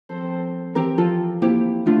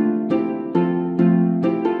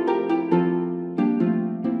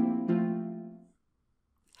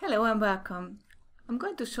and welcome. I'm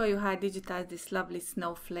going to show you how I digitize this lovely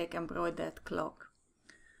snowflake embroidered clock.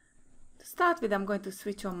 To start with, I'm going to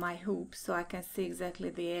switch on my hoop so I can see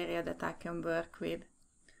exactly the area that I can work with.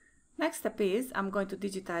 Next step is I'm going to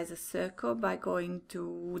digitize a circle by going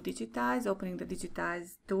to Digitize, opening the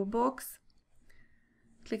Digitize toolbox,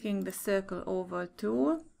 clicking the circle oval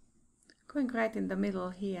tool, going right in the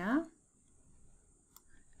middle here,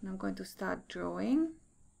 and I'm going to start drawing.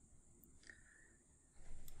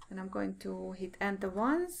 And I'm going to hit enter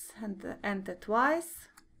once and enter twice,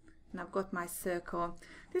 and I've got my circle.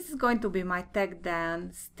 This is going to be my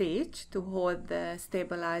tackdown stitch to hold the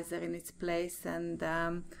stabilizer in its place and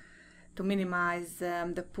to minimize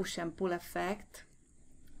the push and pull effect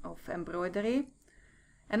of embroidery.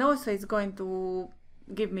 And also it's going to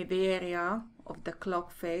give me the area of the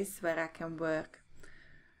clock face where I can work.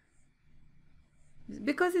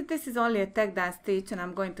 Because this is only a tackdown stitch and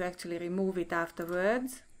I'm going to actually remove it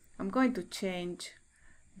afterwards, I'm going to change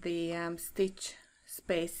the stitch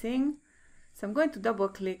spacing. So I'm going to double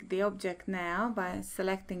click the object now by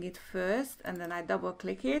selecting it first, and then I double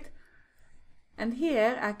click it. And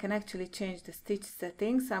here I can actually change the stitch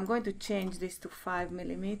settings. So I'm going to change this to 5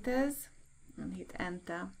 millimeters and hit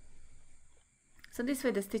enter. So this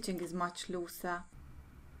way the stitching is much looser.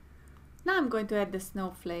 Now I'm going to add the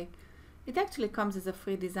snowflake. It actually comes as a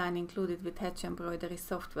free design included with Hatch Embroidery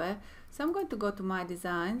software. So I'm going to go to my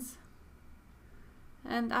designs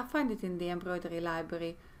and I find it in the embroidery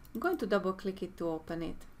library. I'm going to double click it to open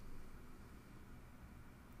it.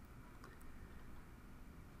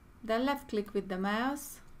 Then left click with the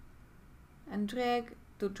mouse and drag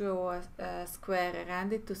to draw a square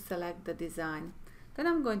around it to select the design. Then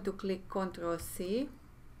I'm going to click Ctrl C,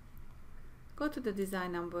 go to the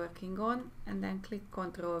design I'm working on, and then click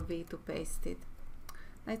Ctrl V to paste it.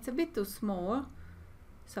 Now it's a bit too small,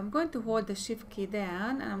 so I'm going to hold the shift key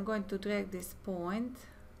down and I'm going to drag this point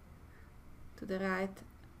to the right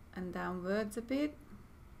and downwards a bit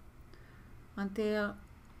until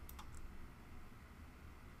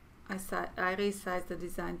I resize the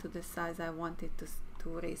design to the size I want it to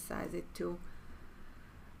resize it to.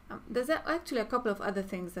 There's actually a couple of other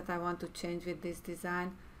things that I want to change with this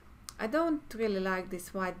design. I don't really like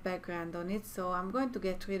this white background on it, so I'm going to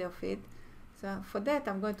get rid of it. So for that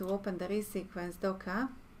I'm going to open the resequence docker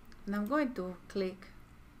and I'm going to click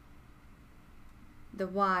the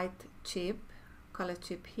white chip, color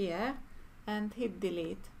chip here, and hit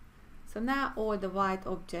delete. So now all the white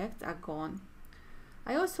objects are gone.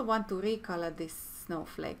 I also want to recolor this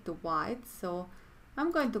snowflake to white, so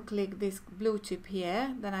I'm going to click this blue chip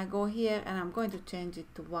here, then I go here and I'm going to change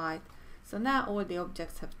it to white. So now all the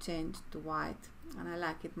objects have changed to white and I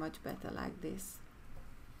like it much better like this.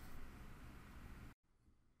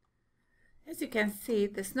 As you can see,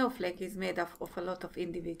 the snowflake is made of a lot of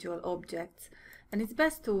individual objects, and it's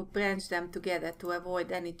best to branch them together to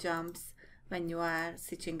avoid any jumps when you are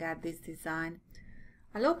stitching out this design.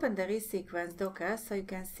 I'll open the resequence docker so you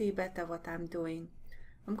can see better what I'm doing.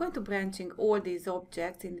 I'm going to branching all these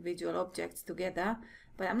objects, individual objects together,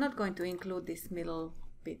 but I'm not going to include this middle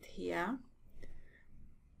bit here.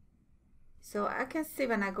 So I can see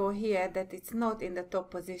when I go here that it's not in the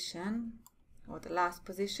top position or the last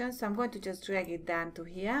position, so I'm going to just drag it down to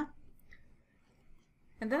here,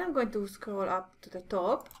 and then I'm going to scroll up to the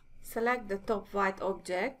top, select the top white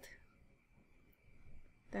object,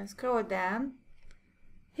 then scroll down,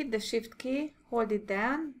 hit the shift key, hold it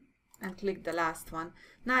down and click the last one.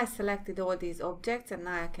 Now I selected all these objects and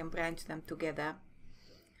now I can branch them together.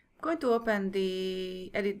 I'm going to open the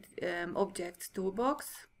edit objects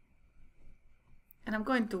toolbox and I'm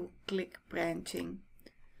going to click branching.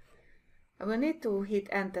 I will need to hit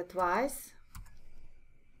enter twice,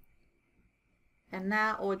 and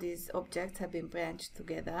now all these objects have been branched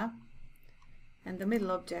together and the middle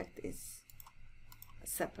object is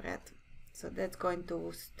separate, so that's going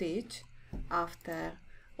to stitch after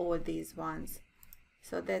all these ones,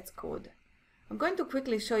 so that's good. I'm going to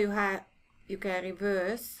quickly show you how you can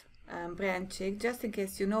reverse branching, just in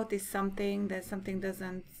case you notice something, that something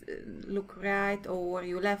doesn't look right or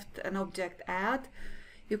you left an object out.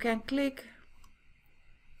 You can click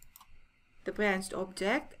the branched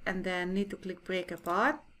object and then need to click break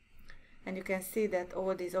apart, and you can see that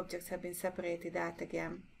all these objects have been separated out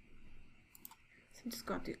again. So I'm just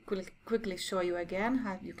going to quickly show you again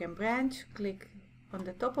how you can branch. Click on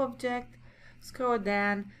the top object, scroll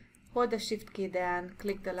down, hold the shift key down,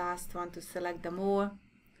 click the last one to select them all,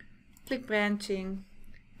 click branching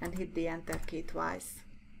and hit the enter key twice.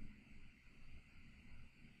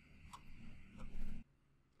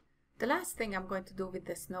 The last thing I'm going to do with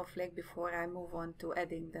the snowflake before I move on to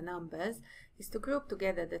adding the numbers is to group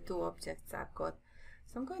together the two objects I've got.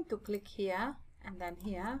 So I'm going to click here and then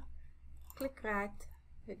here, click right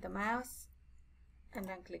with the mouse and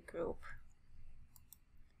then click group.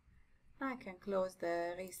 Now I can close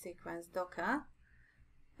the resequence docker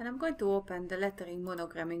and I'm going to open the lettering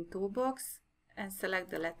monogramming toolbox and select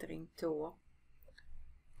the lettering tool.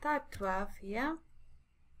 Type 12 here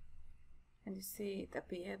and you see it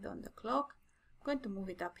appeared on the clock. I'm going to move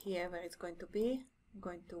it up here where it's going to be. I'm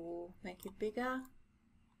going to make it bigger,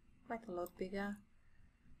 quite a lot bigger.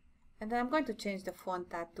 And then I'm going to change the font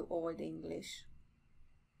type to Old English.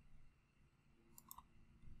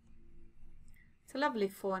 It's a lovely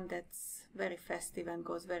font that's very festive and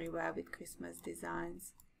goes very well with Christmas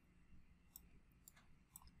designs.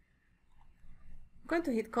 I'm going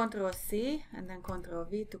to hit Ctrl C and then Ctrl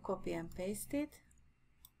V to copy and paste it.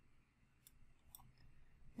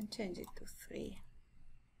 And change it to 3.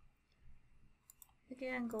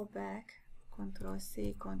 Again, go back, Ctrl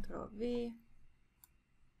C, Ctrl V.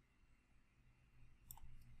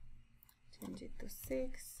 Change it to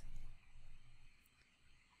 6.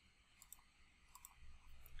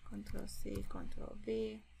 Ctrl C, Ctrl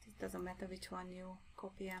V. It doesn't matter which one you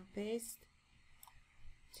copy and paste.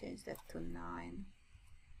 Change that to 9.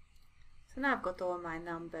 So now I've got all my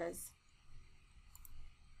numbers.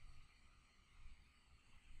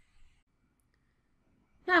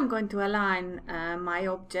 Now I'm going to align my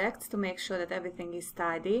objects to make sure that everything is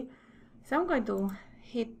tidy. So I'm going to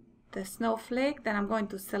hit the snowflake, then I'm going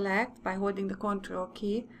to select by holding the Ctrl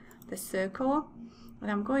key the circle, and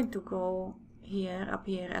I'm going to go here, up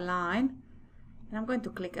here, align, and I'm going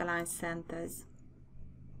to click align centers.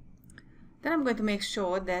 Then I'm going to make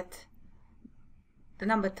sure that the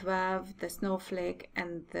number 12, the snowflake,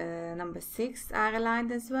 and the number 6 are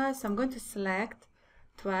aligned as well. So I'm going to select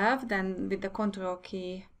 12, then with the Ctrl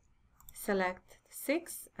key select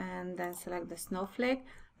 6 and then select the snowflake.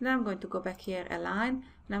 Then I'm going to go back here, align,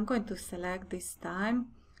 and I'm going to select this time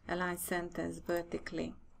align centers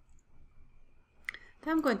vertically.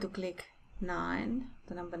 Then I'm going to click 9,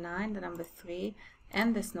 the number 9, the number 3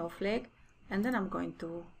 and the snowflake, and then I'm going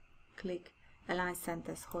to click align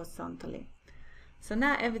centers horizontally. So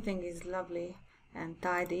now everything is lovely and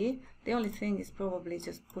tidy. The only thing is probably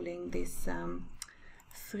just pulling this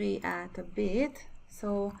 3 out a bit.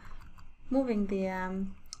 So moving the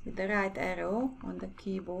with the right arrow on the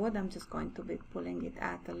keyboard, I'm just going to be pulling it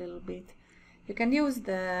out a little bit. You can use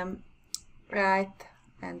the right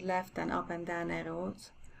and left and up and down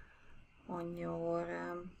arrows on your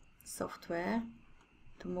software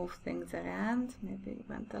to move things around. Maybe it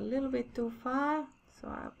went a little bit too far, so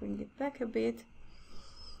I'll bring it back a bit.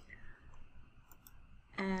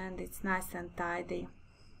 And it's nice and tidy.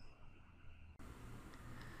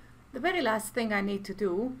 The very last thing I need to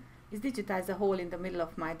do is digitize a hole in the middle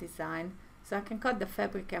of my design so I can cut the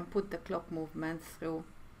fabric and put the clock movement through.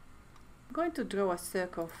 I'm going to draw a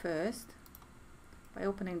circle first by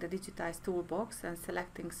opening the Digitize toolbox and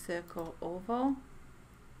selecting Circle Oval.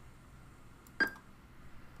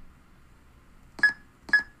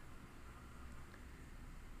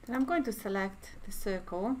 Then I'm going to select the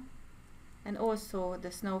circle and also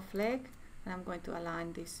the snowflake, and I'm going to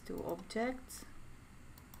align these two objects.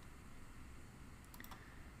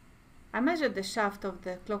 I measured the shaft of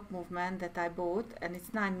the clock movement that I bought and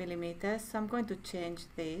it's 9 millimeters, so I'm going to change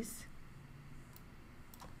this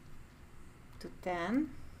to 10.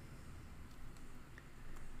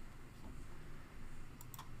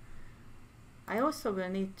 I also will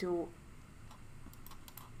need to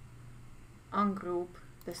ungroup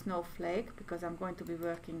the snowflake because I'm going to be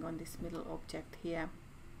working on this middle object here.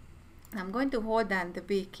 I'm going to hold down the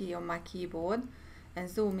B key on my keyboard and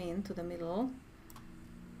zoom in to the middle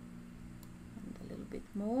and a little bit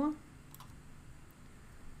more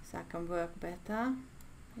so I can work better.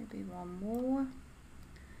 Maybe one more.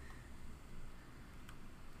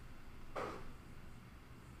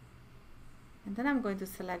 And then I'm going to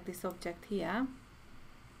select this object here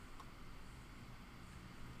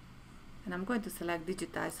and I'm going to select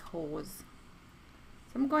Digitize Holes.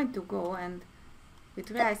 So I'm going to go and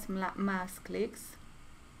with right mouse clicks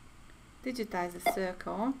digitize a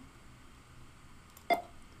circle,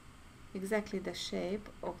 exactly the shape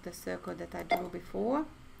of the circle that I drew before.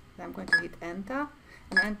 So I'm going to hit enter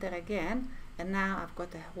and enter again, and now I've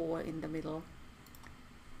got a hole in the middle.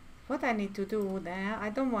 What I need to do there,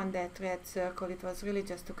 I don't want that red circle, it was really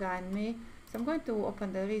just to guide me. So I'm going to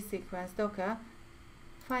open the resequence docker,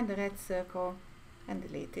 find the red circle and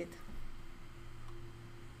delete it.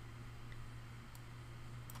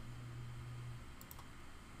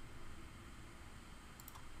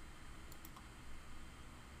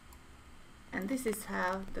 And this is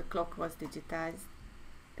how the clock was digitized.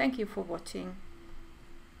 Thank you for watching.